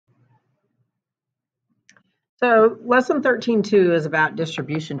So lesson 13.2 is about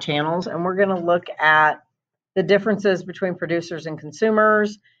distribution channels, and we're going to look at the differences between producers and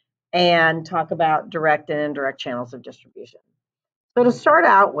consumers and talk about direct and indirect channels of distribution. So to start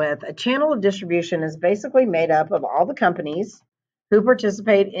out with, a channel of distribution is basically made up of all the companies who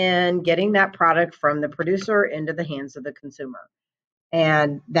participate in getting that product from the producer into the hands of the consumer.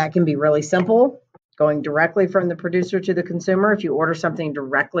 And that can be really simple, going directly from the producer to the consumer if you order something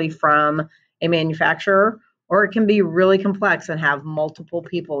directly from a manufacturer, or it can be really complex and have multiple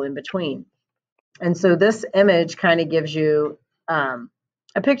people in between. And so this image kind of gives you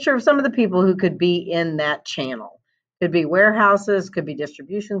a picture of some of the people who could be in that channel. Could be warehouses, could be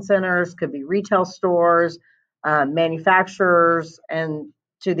distribution centers, could be retail stores, manufacturers, and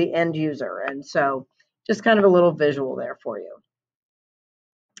to the end user. And so just kind of a little visual there for you.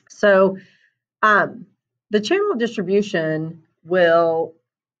 So the channel of distribution will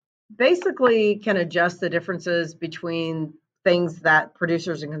basically can adjust the differences between things that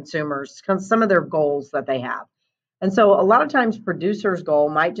producers and consumers, some of their goals that they have. And so a lot of times producers' goal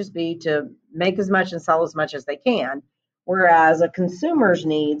might just be to make as much and sell as much as they can, whereas a consumer's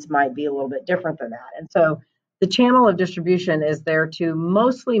needs might be a little bit different than that. And so the channel of distribution is there to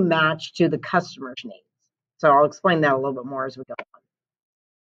mostly match to the customer's needs. So I'll explain that a little bit more as we go on.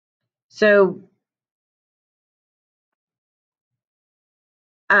 So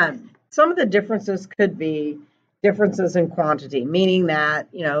some of the differences could be differences in quantity, meaning that,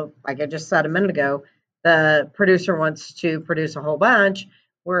 like I just said a minute ago, the producer wants to produce a whole bunch,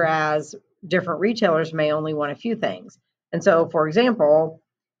 whereas different retailers may only want a few things. And so, for example,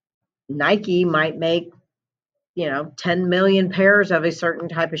 Nike might make, 10 million pairs of a certain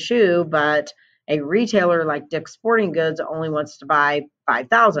type of shoe, but a retailer like Dick's Sporting Goods only wants to buy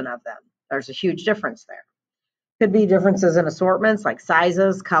 5,000 of them. There's a huge difference there. Could be differences in assortments like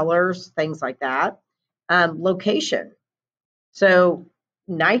sizes, colors, things like that. Location. So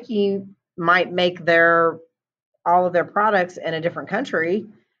Nike might make all of their products in a different country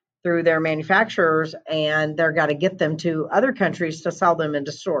through their manufacturers, and they're got to get them to other countries to sell them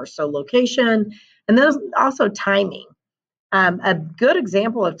into stores. So location, and then also timing. A good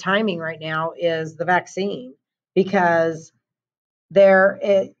example of timing right now is the vaccine, because they're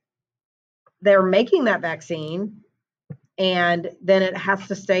making that vaccine, and then it has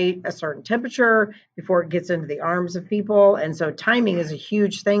to stay a certain temperature before it gets into the arms of people. And so timing is a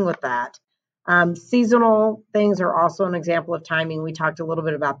huge thing with that. Seasonal things are also an example of timing. We talked a little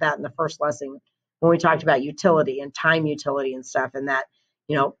bit about that in the first lesson when we talked about utility and time utility and stuff, and that,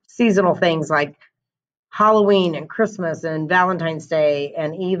 seasonal things like Halloween and Christmas and Valentine's Day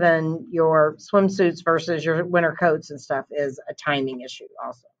and even your swimsuits versus your winter coats and stuff is a timing issue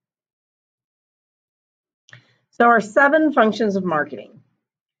also. So our 7 functions of marketing.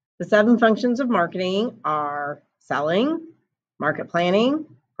 The 7 functions of marketing are selling, market planning,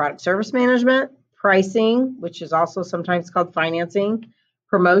 product service management, pricing, which is also sometimes called financing,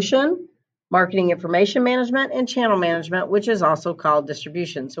 promotion, marketing information management, and channel management, which is also called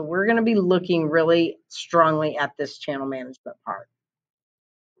distribution. So we're going to be looking really strongly at this channel management part.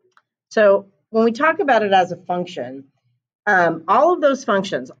 So when we talk about it as a function, all of those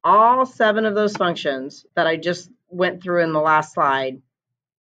functions, all 7 of those functions that I just went through in the last slide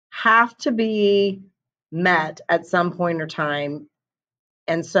have to be met at some point or time.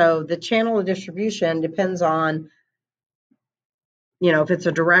 And so the channel of distribution depends on, if it's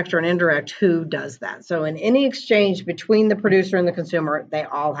a direct or an indirect, who does that. So in any exchange between the producer and the consumer, they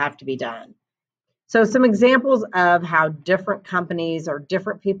all have to be done. So some examples of how different companies or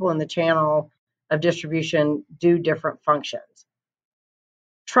different people in the channel of distribution do different functions.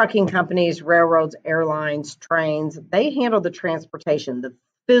 Trucking companies, railroads, airlines, trains, they handle the transportation, the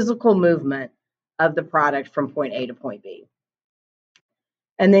physical movement of the product from point A to point B.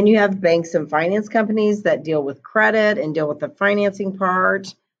 And then you have banks and finance companies that deal with credit and deal with the financing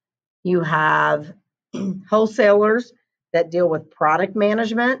part. You have wholesalers that deal with product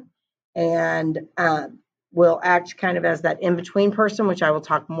management and will act kind of as that in-between person, which I will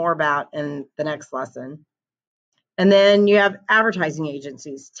talk more about in the next lesson. And then you have advertising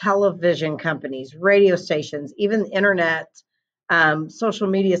agencies, television companies, radio stations, even internet, social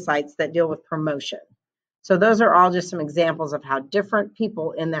media sites that deal with promotion. So those are all just some examples of how different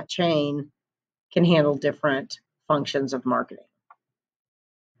people in that chain can handle different functions of marketing.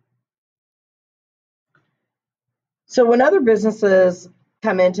 So when other businesses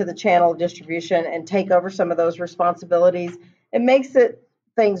come into the channel of distribution and take over some of those responsibilities, it makes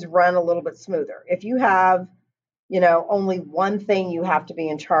things run a little bit smoother. If you have, only one thing you have to be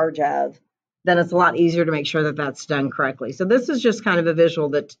in charge of, then it's a lot easier to make sure that that's done correctly. So this is just kind of a visual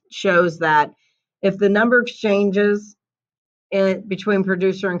that shows that If the number exchanges between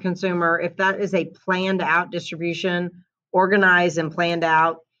producer and consumer, if that is a planned out distribution, organized and planned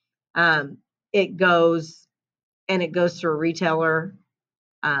out, it goes through a retailer.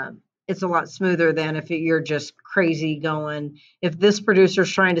 It's a lot smoother than if you're just crazy going. If this producer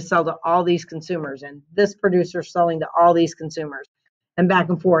is trying to sell to all these consumers and this producer is selling to all these consumers and back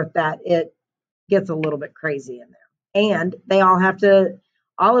and forth, that it gets a little bit crazy in there. And they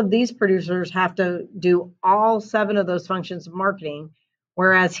all of these producers have to do all 7 of those functions of marketing.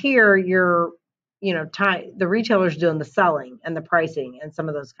 Whereas here the retailer's doing the selling and the pricing and some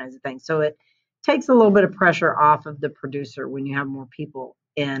of those kinds of things. So it takes a little bit of pressure off of the producer when you have more people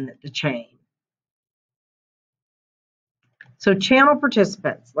in the chain. So channel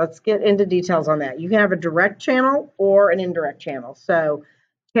participants, let's get into details on that. You can have a direct channel or an indirect channel. So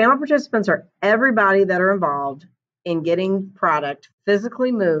channel participants are everybody that are involved in getting product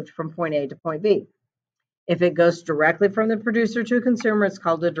physically moved from point A to point B. If it goes directly from the producer to a consumer, it's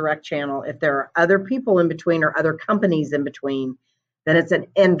called a direct channel. If there are other people in between or other companies in between, then it's an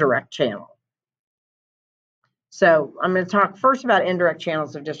indirect channel. So I'm going to talk first about indirect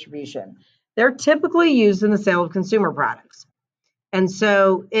channels of distribution. They're typically used in the sale of consumer products. And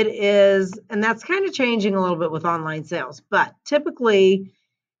so it is, and that's kind of changing a little bit with online sales, but typically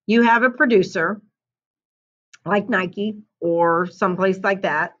you have a producer like Nike or someplace like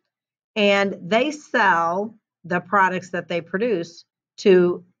that, and they sell the products that they produce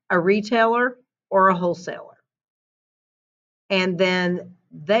to a retailer or a wholesaler. And then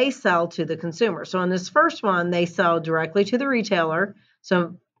they sell to the consumer. So in this first one, they sell directly to the retailer.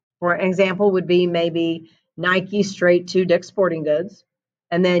 So for example would be maybe Nike straight to Dick's Sporting Goods.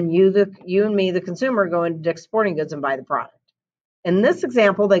 And then you and me, the consumer, go into Dick's Sporting Goods and buy the product. In this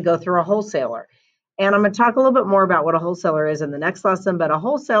example, they go through a wholesaler. And I'm going to talk a little bit more about what a wholesaler is in the next lesson, but a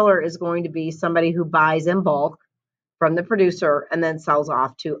wholesaler is going to be somebody who buys in bulk from the producer and then sells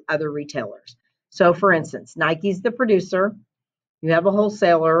off to other retailers. So for instance, Nike's the producer. You have a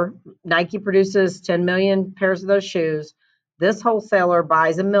wholesaler. Nike produces 10 million pairs of those shoes. This wholesaler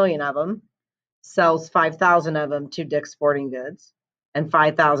buys 1 million of them, sells 5,000 of them to Dick's Sporting Goods and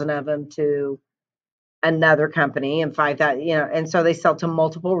 5,000 of them to another company and 5,000, and so they sell to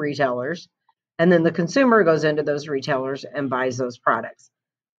multiple retailers. And then the consumer goes into those retailers and buys those products.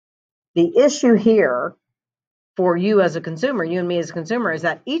 The issue here for you as a consumer, you and me as a consumer, is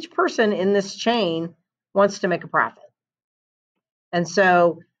that each person in this chain wants to make a profit. And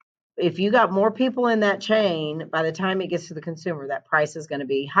so if you got more people in that chain, by the time it gets to the consumer, that price is going to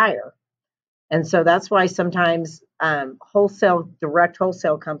be higher. And so that's why sometimes direct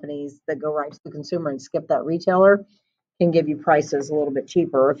wholesale companies that go right to the consumer and skip that retailer can give you prices a little bit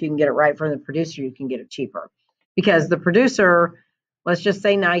cheaper. If you can get it right from the producer, you can get it cheaper. Because the producer, let's just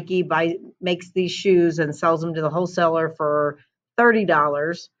say Nike makes these shoes and sells them to the wholesaler for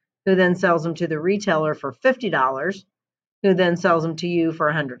 $30, who then sells them to the retailer for $50, who then sells them to you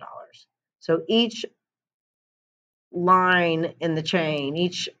for $100. So each line in the chain,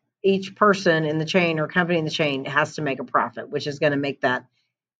 each person in the chain or company in the chain has to make a profit, which is going to make that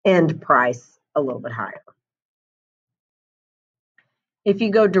end price a little bit higher. If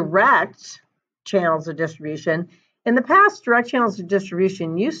you go direct channels of distribution, in the past, direct channels of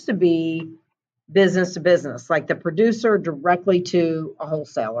distribution used to be business to business, like the producer directly to a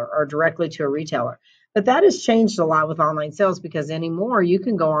wholesaler or directly to a retailer. But that has changed a lot with online sales, because anymore you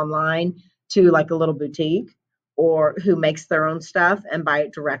can go online to like a little boutique or who makes their own stuff and buy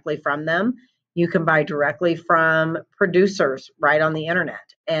it directly from them. You can buy directly from producers right on the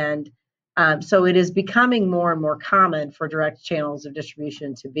internet. And so it is becoming more and more common for direct channels of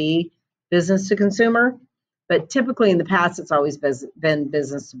distribution to be business to consumer. But typically in the past, it's always been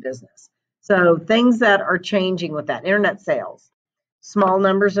business to business. So things that are changing with that: internet sales. Small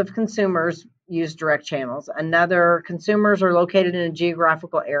numbers of consumers use direct channels. Consumers are located in a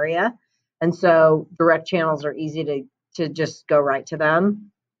geographical area. And so direct channels are easy to just go right to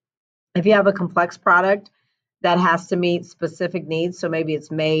them. If you have a complex product that has to meet specific needs, so maybe it's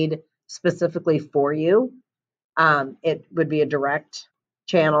made specifically for you, it would be a direct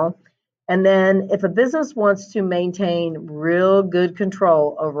channel. And then if a business wants to maintain real good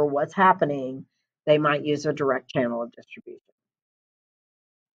control over what's happening, they might use a direct channel of distribution.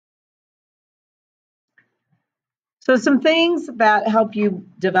 So some things that help you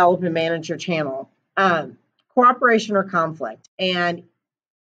develop and manage your channel: cooperation or conflict. And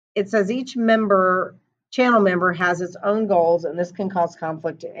it says each channel member has its own goals, and this can cause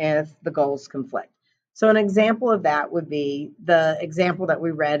conflict if the goals conflict. So an example of that would be the example that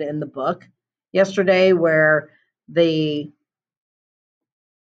we read in the book yesterday, where the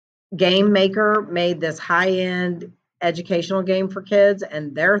game maker made this high-end educational game for kids,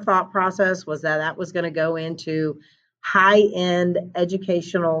 and their thought process was that that was going to go into high-end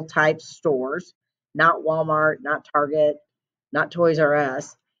educational type stores, not Walmart, not Target, not Toys R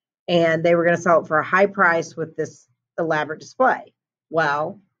Us, and they were going to sell it for a high price with this elaborate display.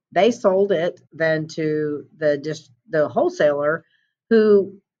 Well, they sold it then to the wholesaler,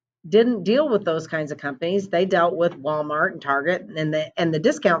 who didn't deal with those kinds of companies. They dealt with Walmart and Target and the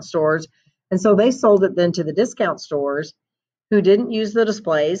discount stores. And so they sold it then to the discount stores, who didn't use the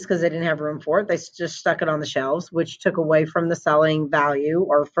displays because they didn't have room for it. They just stuck it on the shelves, which took away from the selling value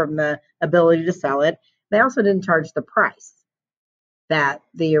or from the ability to sell it. They also didn't charge the price that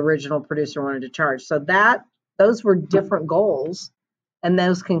the original producer wanted to charge. So those were different goals, and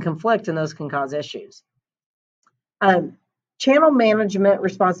those can conflict and those can cause issues. Channel management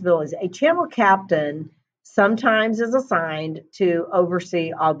responsibilities. A channel captain sometimes is assigned to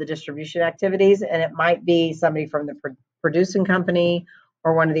oversee all the distribution activities, and it might be somebody from the producing company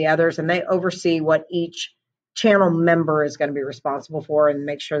or one of the others, and they oversee what each channel member is going to be responsible for and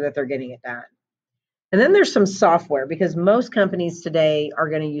make sure that they're getting it done. And then there's some software, because most companies today are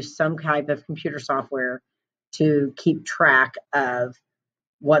going to use some type of computer software to keep track of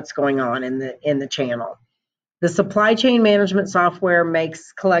what's going on in the channel. The supply chain management software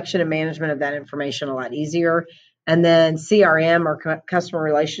makes collection and management of that information a lot easier. And then CRM, or customer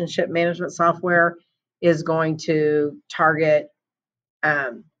relationship management software, is going to target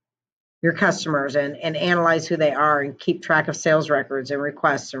your customers and analyze who they are and keep track of sales records and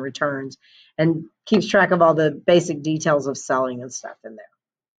requests and returns, and keeps track of all the basic details of selling and stuff in there.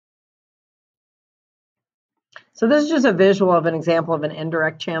 So this is just a visual of an example of an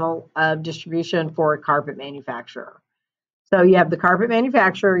indirect channel of distribution for a carpet manufacturer. So you have the carpet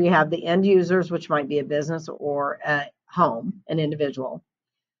manufacturer, you have the end users, which might be a business or a home, an individual.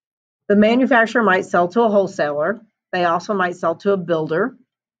 The manufacturer might sell to a wholesaler. They also might sell to a builder.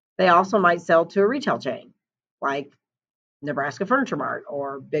 They also might sell to a retail chain like Nebraska Furniture Mart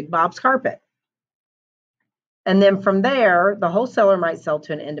or Big Bob's Carpet. And then from there, the wholesaler might sell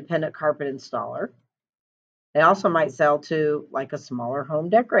to an independent carpet installer. They also might sell to like a smaller home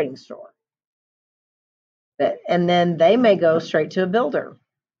decorating store. And then they may go straight to a builder.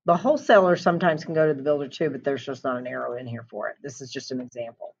 The wholesaler sometimes can go to the builder too, but there's just not an arrow in here for it. This is just an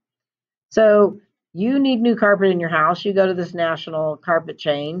example. So you need new carpet in your house. You go to this national carpet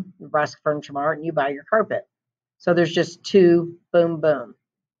chain, Nebraska Furniture Mart, and you buy your carpet. So there's just two, boom, boom.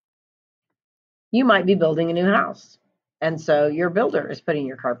 You might be building a new house, and so your builder is putting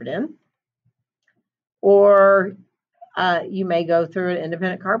your carpet in. Or you may go through an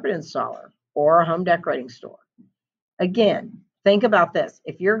independent carpet installer or a home decorating store. Again, think about this.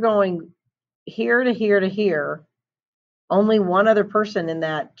 If you're going here to here to here, only one other person in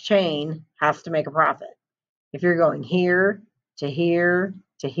that chain has to make a profit. If you're going here to here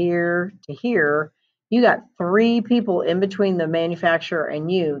to here to here, you got 3 people in between the manufacturer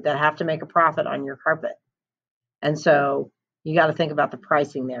and you that have to make a profit on your carpet. And so you got to think about the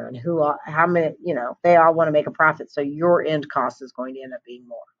pricing there and how many, they all want to make a profit. So your end cost is going to end up being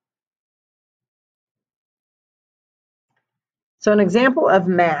more. So an example of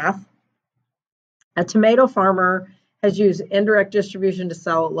math, a tomato farmer has used indirect distribution to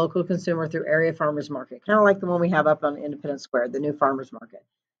sell at local consumer through area farmers market, kind of like the one we have up on Independence Square, the new farmers market.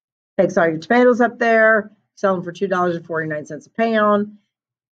 Takes all your tomatoes up there, sell them for $2.49 a pound.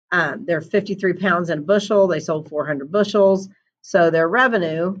 They're 53 pounds in a bushel. They sold 400 bushels. So their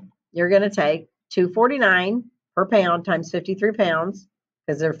revenue, you're going to take $2.49 per pound times 53 pounds,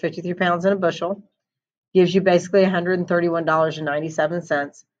 because they're 53 pounds in a bushel, gives you basically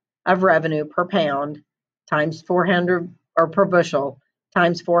 $131.97 of revenue per pound times 400, or per bushel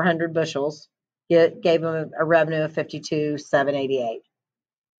times 400 bushels. It gave them a revenue of $52,788.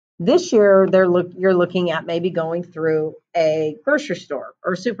 This year, you're looking at maybe going through a grocery store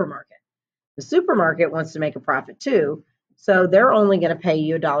or a supermarket. The supermarket wants to make a profit too, so they're only going to pay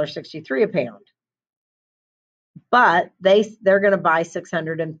you $1.63 a pound. But they're going to buy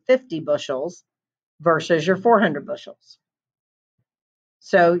 650 bushels versus your 400 bushels.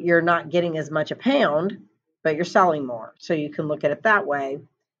 So you're not getting as much a pound, but you're selling more. So you can look at it that way.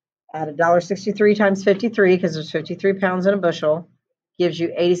 At $1.63 times 53, because there's 53 pounds in a bushel, gives you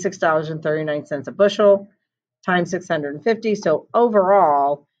 $86.39 a bushel times 650. So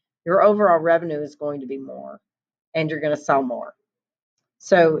overall, your overall revenue is going to be more, and you're going to sell more.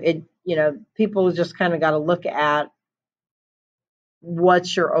 So people just kind of got to look at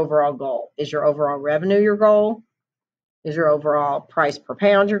what's your overall goal. Is your overall revenue your goal? Is your overall price per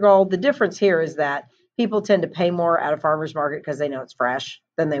pound your goal? The difference here is that people tend to pay more at a farmer's market because they know it's fresh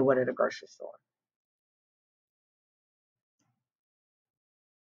than they would at a grocery store.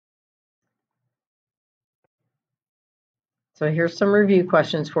 So here's some review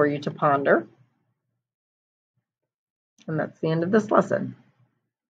questions for you to ponder. And that's the end of this lesson.